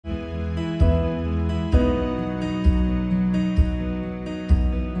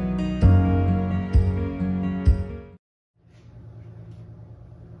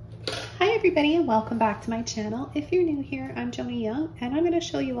everybody, and welcome back to my channel. If you're new here, I'm Joni Young, and I'm going to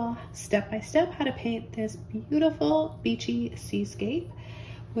show you all step by step how to paint this beautiful beachy seascape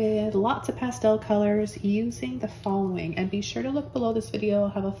with lots of pastel colors using the following. And be sure to look below this video. I'll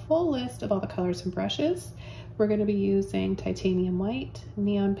have a full list of all the colors and brushes. We're going to be using titanium white,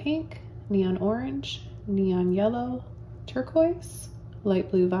 neon pink, neon orange, neon yellow, turquoise, light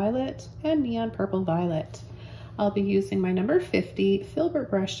blue violet, and neon purple violet. I'll be using my number 50 filbert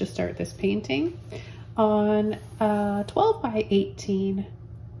brush to start this painting on a 12 by 18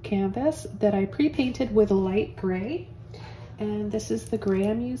 canvas that I pre-painted with light gray. And this is the gray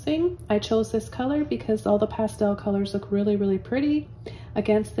I'm using. I chose this color because all the pastel colors look really, really pretty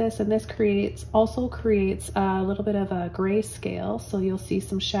against this, and this also creates a little bit of a gray scale, so you'll see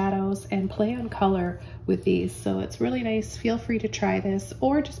some shadows and play on color with these. So it's really nice. Feel free to try this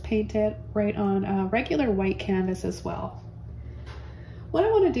or just paint it right on a regular white canvas as well. What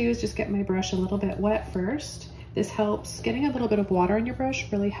I want to do is just get my brush a little bit wet first. This helps. Getting a little bit of water on your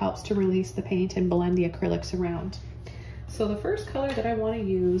brush really helps to release the paint and blend the acrylics around. So the first color that I want to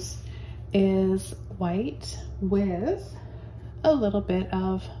use is white with a little bit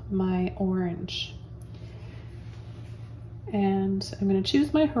of my orange. And I'm going to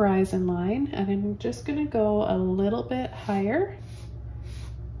choose my horizon line, and I'm just going to go a little bit higher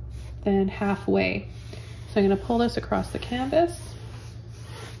than halfway. So I'm going to pull this across the canvas.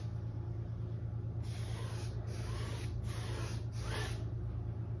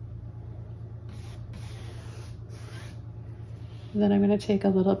 And then I'm going to take a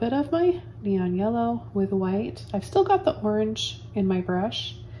little bit of my neon yellow with white. I've still got the orange in my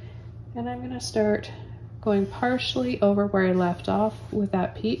brush, and I'm going to start going partially over where I left off with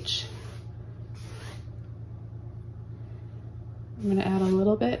that peach. I'm going to add a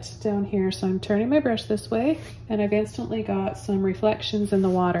little bit down here. So I'm turning my brush this way, and I've instantly got some reflections in the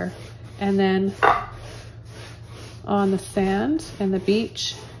water. And then on the sand and the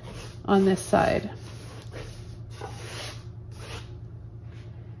beach on this side.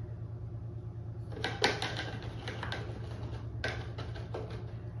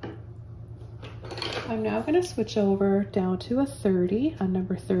 I'm now going to switch over down to a 30, a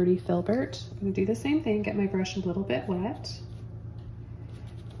number 30 filbert. I'm going to do the same thing, get my brush a little bit wet.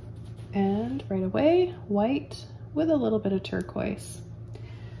 And right away, white with a little bit of turquoise.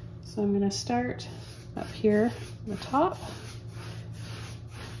 So I'm going to start up here at the top,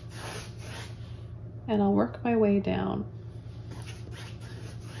 and I'll work my way down.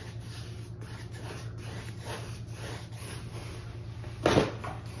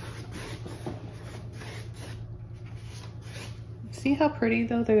 See how pretty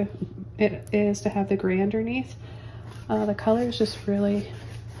though it is to have the gray underneath? The colors just really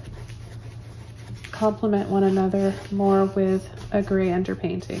complement one another more with a gray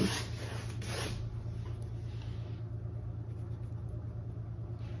underpainting.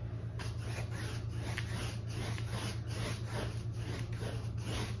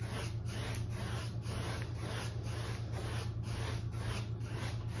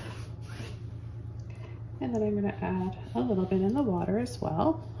 And then I'm going to add a little bit in the water as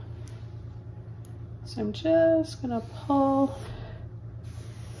well. So I'm just going to pull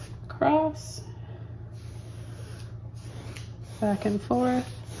across, back and forth.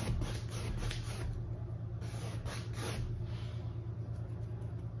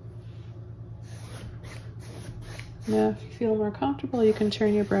 Now, if you feel more comfortable, you can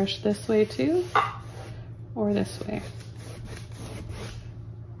turn your brush this way too, or this way.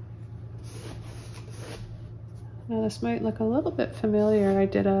 Now this might look a little bit familiar. I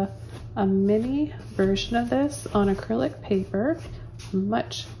did a mini version of this on acrylic paper,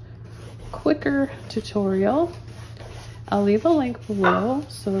 much quicker tutorial. I'll leave a link below,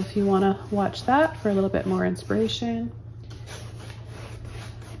 so if you want to watch that for a little bit more inspiration.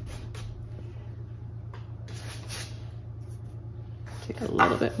 Take a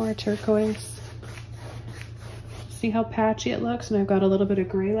little bit more turquoise. See how patchy it looks, and I've got a little bit of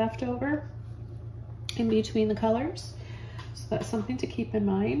gray left over in between the colors, so that's something to keep in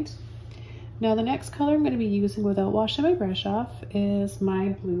mind. Now the next color I'm going to be using without washing my brush off is my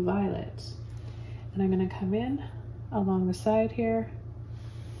blue violet, and I'm going to come in along the side here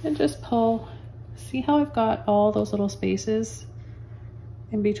and just pull. See how I've got all those little spaces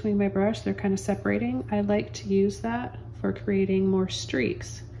in between my brush? They're kind of separating. I like to use that for creating more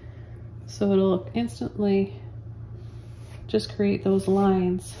streaks, so it'll instantly just create those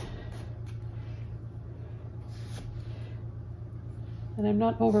lines. And I'm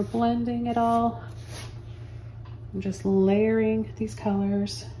not over blending at all. I'm just layering these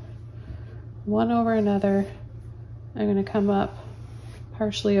colors one over another. I'm going to come up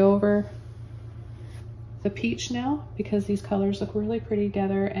partially over the peach now because these colors look really pretty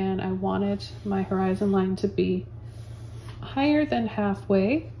together, and I wanted my horizon line to be higher than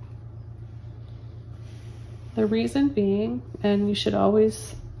halfway. The reason being, and you should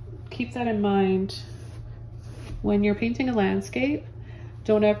always keep that in mind when you're painting a landscape,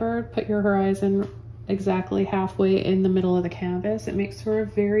 don't ever put your horizon exactly halfway in the middle of the canvas. It makes for a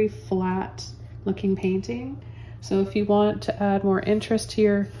very flat looking painting. So if you want to add more interest to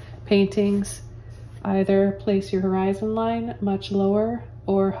your paintings, either place your horizon line much lower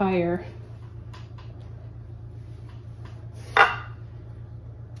or higher.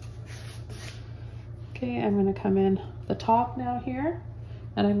 Okay, I'm going to come in the top now here,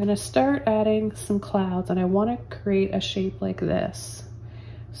 and I'm going to start adding some clouds, and I want to create a shape like this.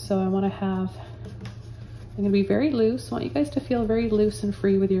 So I want to have, I'm going to be very loose. I want you guys to feel very loose and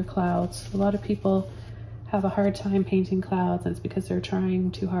free with your clouds. A lot of people have a hard time painting clouds, and it's because they're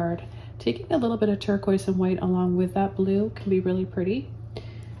trying too hard. Taking a little bit of turquoise and white along with that blue can be really pretty.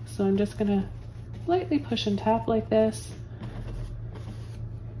 So I'm just gonna lightly push and tap like this.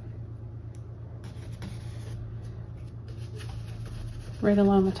 Right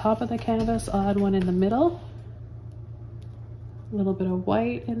along the top of the canvas, I'll add one in the middle. A little bit of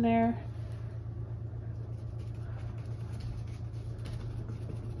white in there.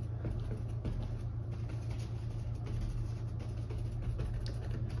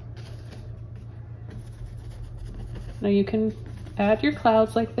 Now you can add your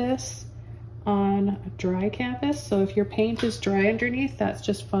clouds like this on a dry canvas. So if your paint is dry underneath, that's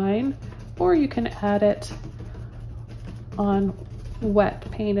just fine. Or you can add it on wet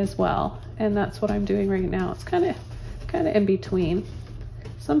paint as well. And that's what I'm doing right now. It's kind of in between.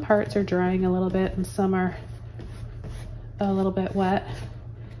 Some parts are drying a little bit and some are a little bit wet.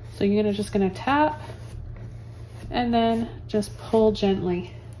 So you're just gonna tap and then just pull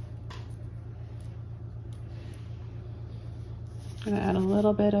gently. I'm gonna add a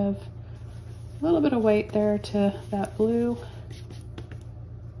little bit of white there to that blue.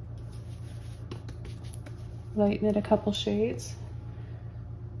 Lighten it a couple shades.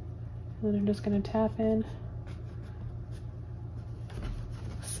 And then I'm just gonna tap in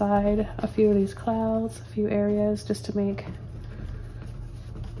side a few of these clouds, a few areas, just to make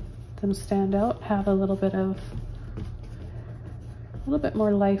them stand out, have a little bit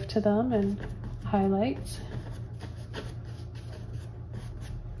more life to them and highlights.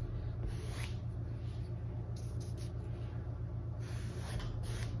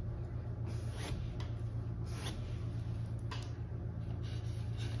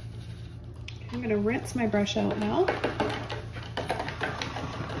 I'm going to rinse my brush out now.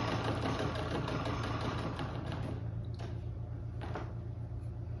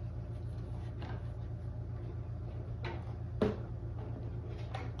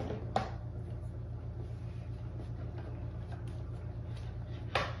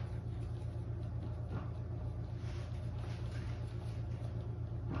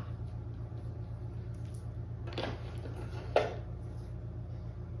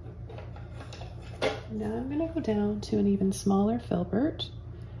 Now I'm going to go down to an even smaller filbert,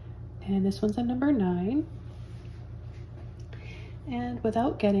 and this one's a number 9. And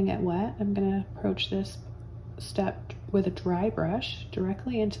without getting it wet, I'm going to approach this step with a dry brush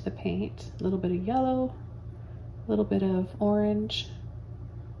directly into the paint. A little bit of yellow, a little bit of orange.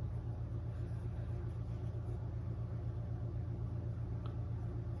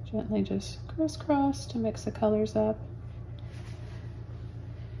 Gently just crisscross to mix the colors up.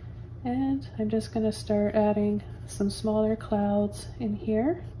 And I'm just going to start adding some smaller clouds in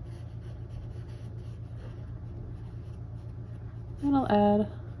here. And I'll add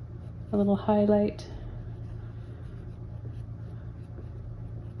a little highlight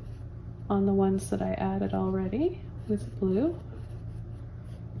on the ones that I added already with blue.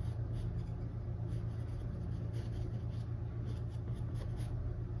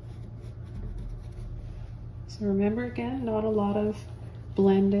 So remember, again, not a lot of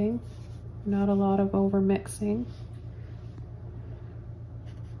blending, not a lot of over mixing.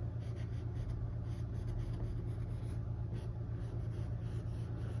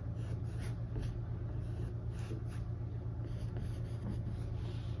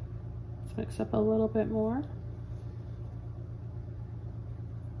 Let's mix up a little bit more.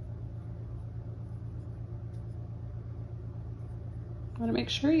 I want to make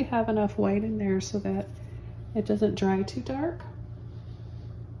sure you have enough white in there so that it doesn't dry too dark.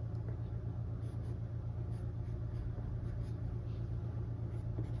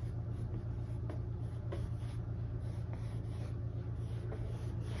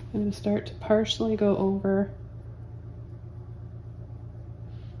 I'm going to start to partially go over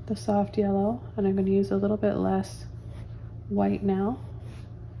the soft yellow, and I'm going to use a little bit less white now.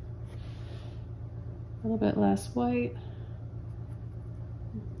 A little bit less white,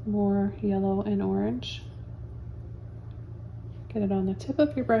 more yellow and orange. Get it on the tip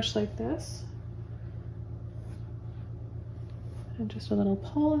of your brush like this. And just a little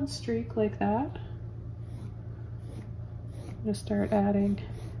pull and streak like that. I'm going to start adding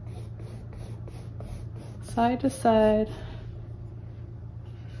side to side,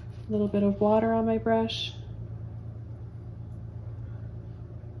 a little bit of water on my brush.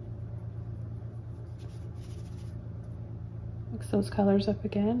 Mix those colors up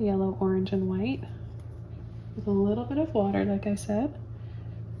again, yellow, orange, and white, with a little bit of water, like I said.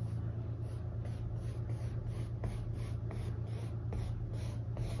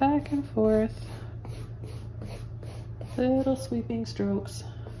 Back and forth, little sweeping strokes.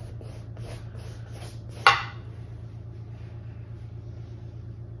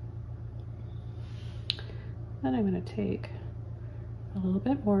 Then I'm going to take a little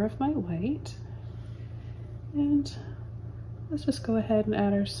bit more of my white, and let's just go ahead and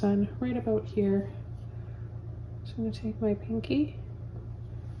add our sun right about here. So I'm going to take my pinky,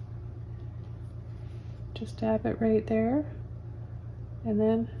 just dab it right there, and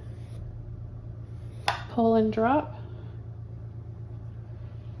then pull and drop,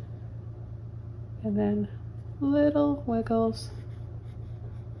 and then little wiggles,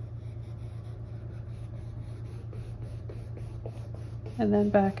 and then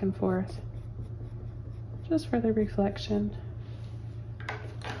back and forth, just for the reflection.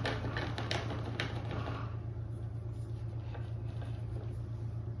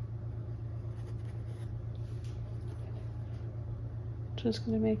 Just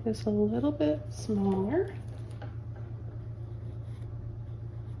going to make this a little bit smaller.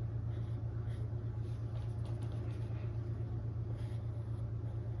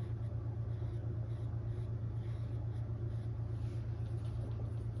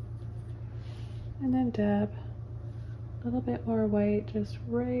 And then dab a little bit more white, just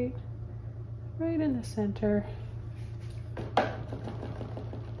right in the center.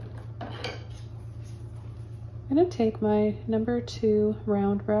 I'm going to take my number 2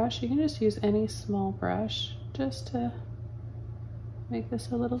 round brush. You can just use any small brush just to make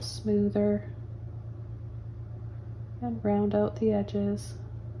this a little smoother and round out the edges.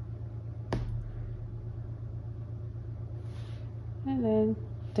 And then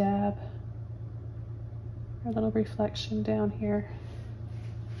dab our little reflection down here.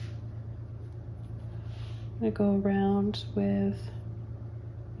 I'm going to go around with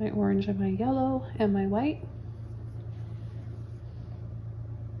my orange and my yellow and my white.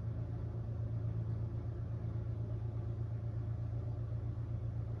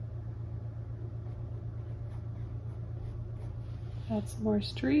 Add some more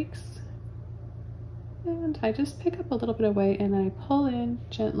streaks, and I just pick up a little bit of white and I pull in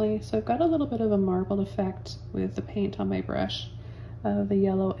gently, so I've got a little bit of a marbled effect with the paint on my brush, the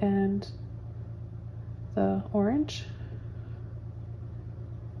yellow and the orange.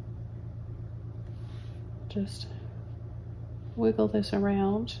 Just wiggle this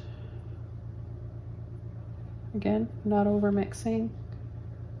around. Again, not over mixing.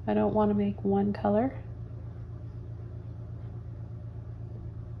 I don't want to make one color.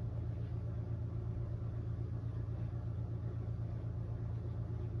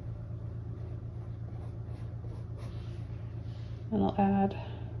 And I'll add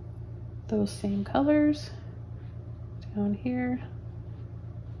those same colors down here.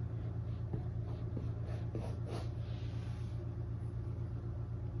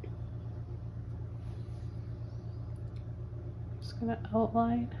 Just gonna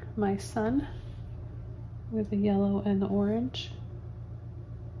outline my sun with the yellow and the orange.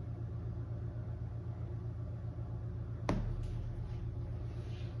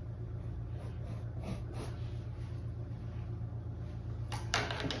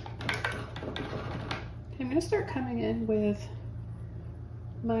 I'm going to start coming in with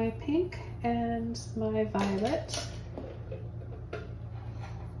my pink and my violet,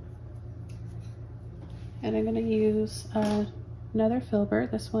 and I'm going to use another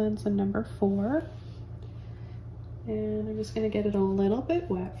filbert. This one's a number 4, and I'm just going to get it a little bit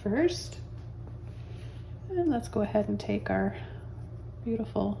wet first, and let's go ahead and take our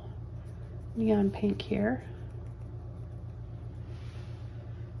beautiful neon pink here.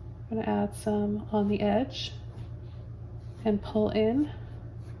 I'm going to add some on the edge and pull in.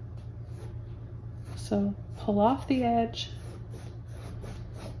 So pull off the edge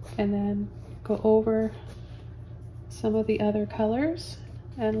and then go over some of the other colors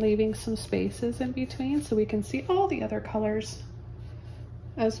and leaving some spaces in between so we can see all the other colors.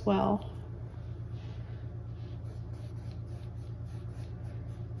 as well.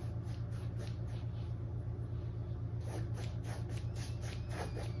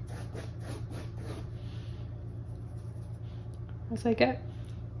 As I get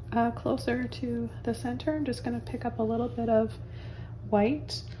closer to the center, I'm just going to pick up a little bit of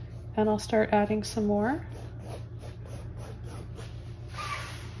white and I'll start adding some more.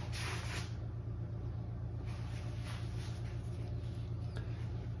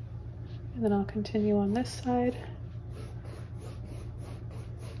 And then I'll continue on this side.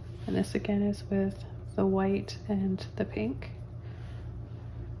 And this again is with the white and the pink.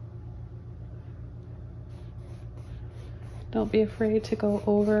 Don't be afraid to go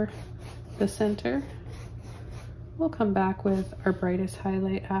over the center. We'll come back with our brightest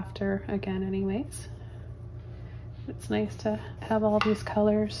highlight after again anyways. It's nice to have all these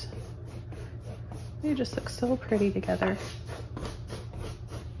colors. They just look so pretty together.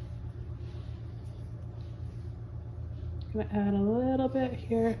 I'm gonna add a little bit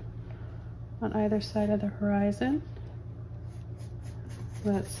here on either side of the horizon.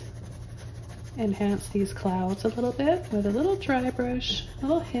 Let's enhance these clouds a little bit with a little dry brush, a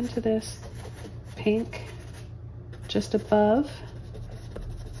little hint of this pink just above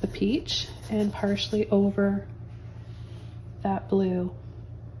the peach and partially over that blue.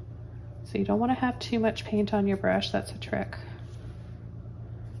 So you don't want to have too much paint on your brush, that's a trick.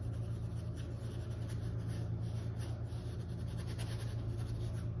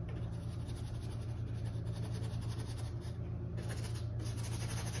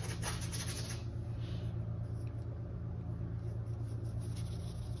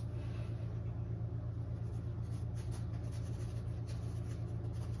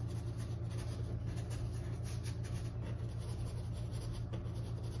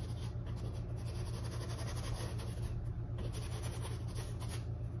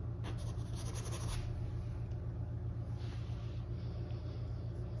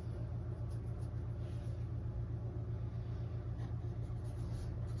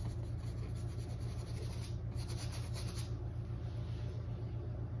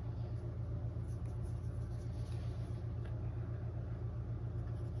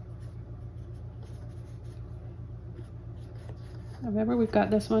 Remember, we've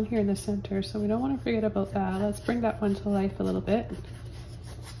got this one here in the center, so we don't want to forget about that. Let's bring that one to life a little bit.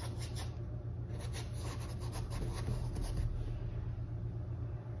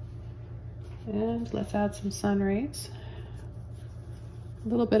 And let's add some sun rays. A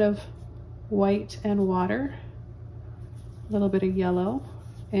little bit of white and water, a little bit of yellow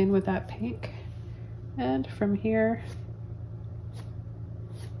in with that pink. And from here,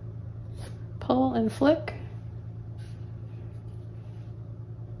 pull and flick.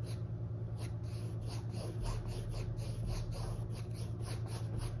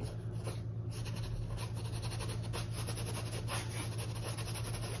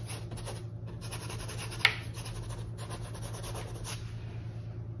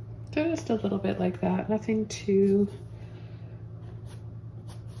 Just a little bit like that, nothing too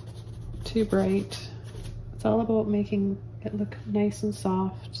bright. It's all about making it look nice and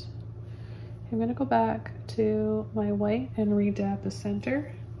soft. I'm gonna go back to my white and redab the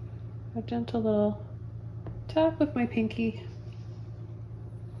center. A gentle little tap with my pinky.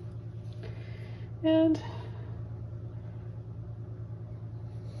 And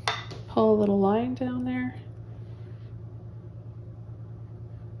pull a little line down there.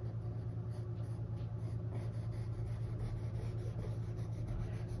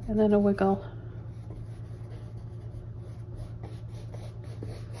 And then a wiggle.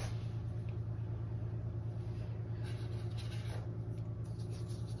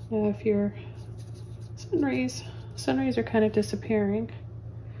 Now if your sun rays are kind of disappearing,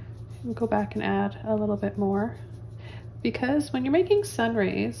 you can go back and add a little bit more. Because when you're making sun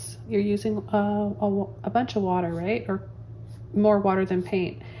rays, you're using a bunch of water, right? Or more water than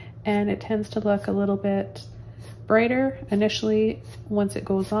paint. And it tends to look a little bit brighter initially once it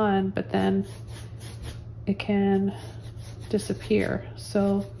goes on, but then it can disappear.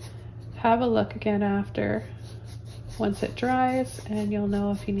 So have a look again after once it dries and you'll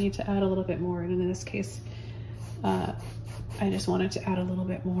know if you need to add a little bit more. And in this case, I just wanted to add a little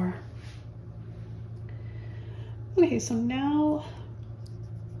bit more. Okay, so now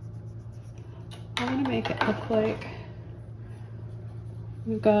I'm gonna make it look like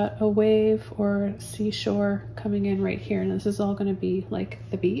we've got a wave or seashore coming in right here, and this is all going to be like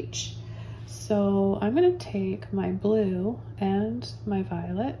the beach. So I'm going to take my blue and my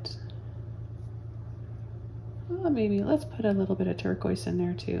violet. Well, maybe let's put a little bit of turquoise in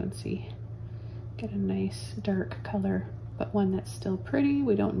there too and see, get a nice dark color but one that's still pretty.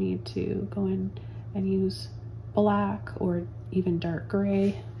 We don't need to go in and use black or even dark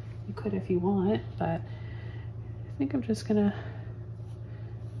gray. You could if you want, but I think I'm just gonna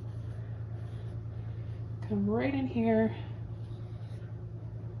come right in here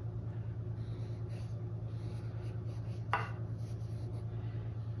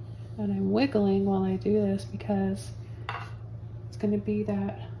and I'm wiggling while I do this because it's going to be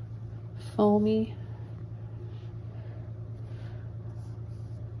that foamy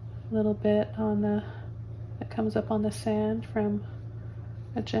little bit on the that comes up on the sand from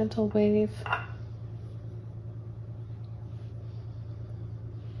a gentle wave.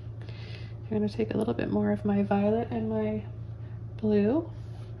 I'm going to take a little bit more of my violet and my blue,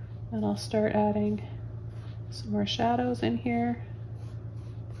 and I'll start adding some more shadows in here.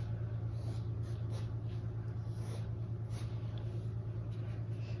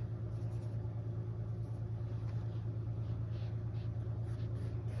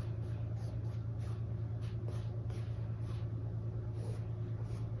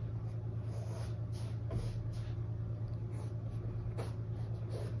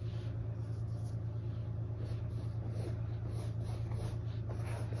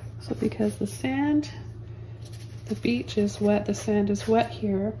 So because the beach is wet, the sand is wet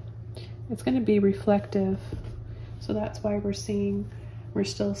here, it's going to be reflective. So that's why we're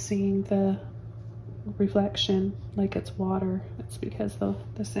still seeing the reflection like it's water. It's because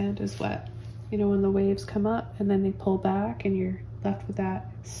the sand is wet. You know, when the waves come up and then they pull back and you're left with that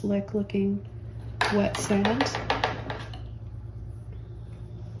slick looking wet sand.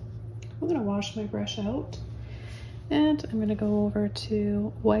 I'm going to wash my brush out. And I'm going to go over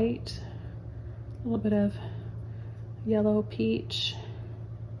to white, a little bit of yellow peach.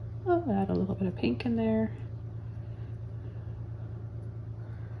 I'll add a little bit of pink in there.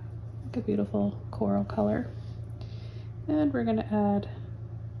 Like a beautiful coral color. And we're going to add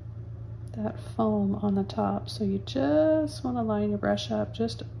that foam on the top. So you just want to line your brush up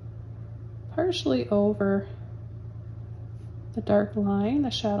just partially over the dark line,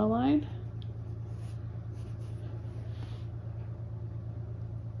 the shadow line.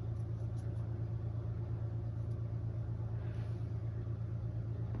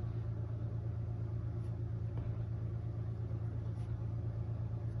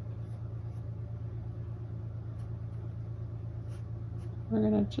 We're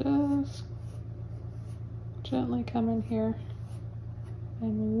gonna just gently come in here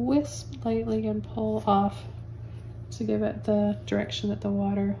and wisp lightly and pull off to give it the direction that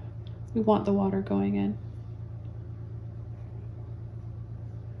we want the water going in.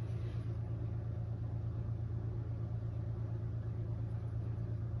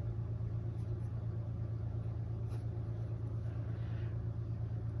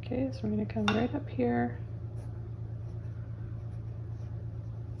 Okay, so we're gonna come right up here.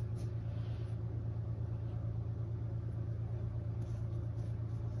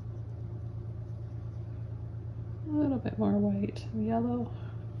 A little bit more white and yellow.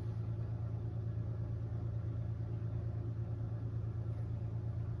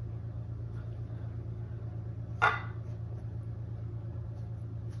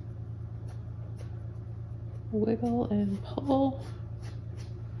 Wiggle and pull.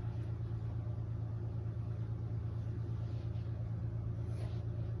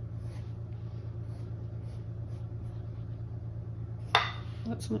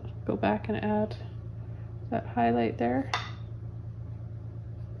 Let's go back and add that highlight there.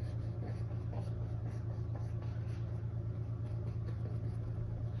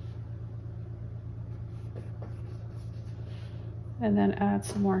 And then add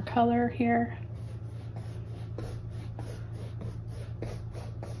some more color here.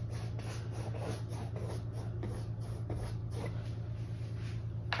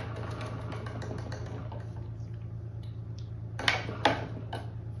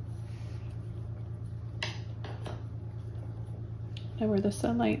 And where the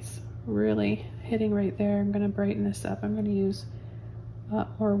sunlight's really hitting right there, I'm going to brighten this up. I'm going to use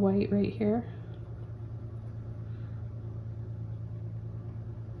more white right here.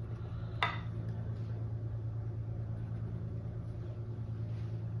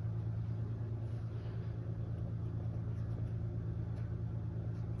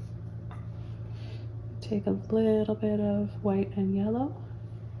 Take a little bit of white and yellow.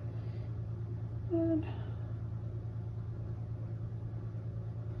 And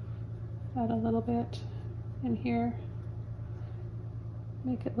add a little bit in here.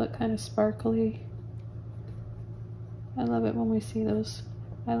 Make it look kind of sparkly. I love it when we see those,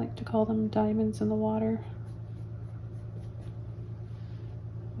 I like to call them diamonds in the water.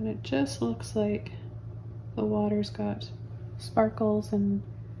 And it just looks like the water's got sparkles and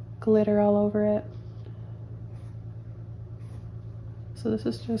glitter all over it. So this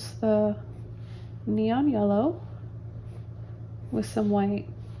is just the neon yellow with some white.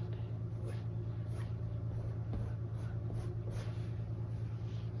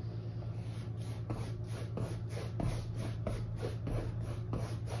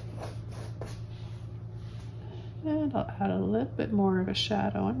 And I'll add a little bit more of a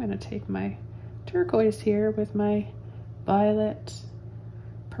shadow. I'm going to take my turquoise here with my violet,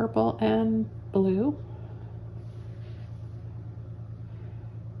 purple, and blue.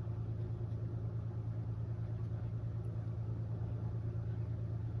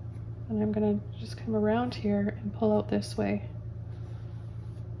 And I'm going to just come around here and pull out this way.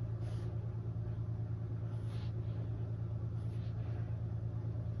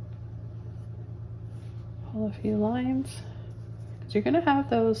 Pull a few lines, because you're going to have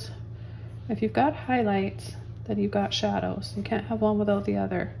those, if you've got highlights, then you've got shadows. You can't have one without the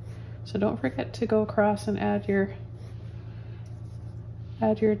other. So don't forget to go across and add your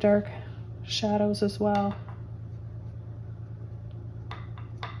dark shadows as well.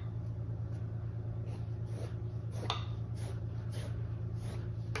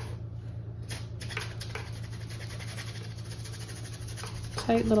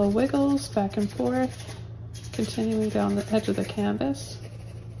 Tight little wiggles back and forth, continuing down the edge of the canvas.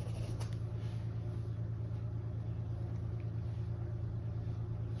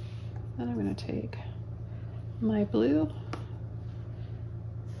 Then I'm going to take my blue,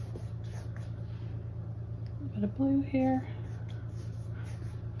 a bit of blue here,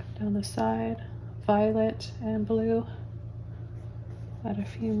 come down the side, violet and blue, add a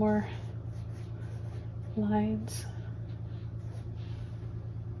few more lines.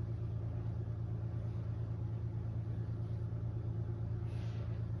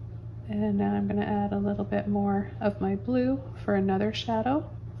 And now I'm going to add a little bit more of my blue for another shadow.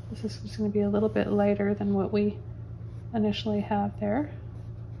 This is just going to be a little bit lighter than what we initially have there.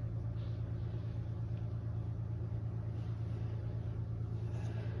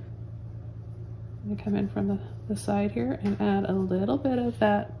 I'm going to come in from the side here and add a little bit of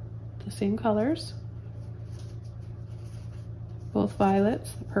the same colors. Both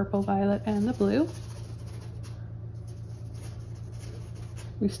violets, the purple violet and the blue.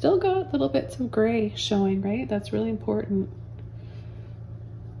 We've still got little bits of gray showing, right? That's really important.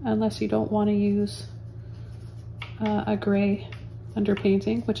 Unless you don't want to use a gray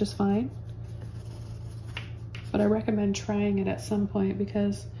underpainting, which is fine. But I recommend trying it at some point,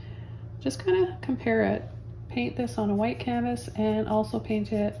 because just kind of compare it. Paint this on a white canvas and also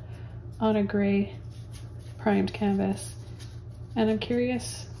paint it on a gray primed canvas. And I'm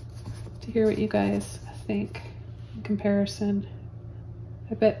curious to hear what you guys think in comparison.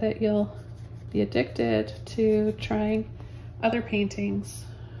 I bet that you'll be addicted to trying other paintings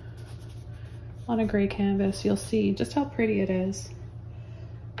on a gray canvas. You'll see just how pretty it is.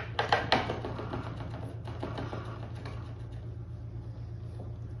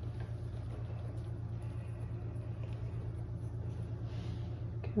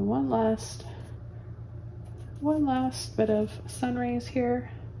 Okay, one last bit of sun rays here.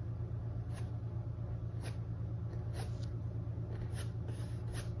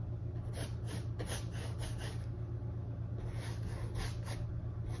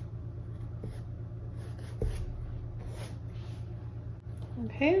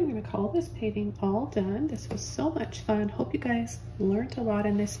 Okay, I'm going to call this painting all done. This was so much fun. Hope you guys learned a lot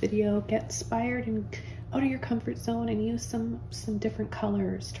in this video. Get inspired and out of your comfort zone and use some different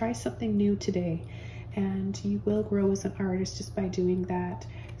colors. Try something new today, and you will grow as an artist just by doing that.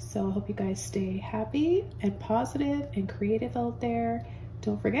 So I hope you guys stay happy and positive and creative out there.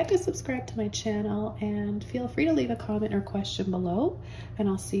 Don't forget to subscribe to my channel, and feel free to leave a comment or question below, and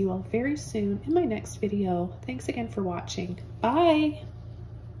I'll see you all very soon in my next video. Thanks again for watching. Bye!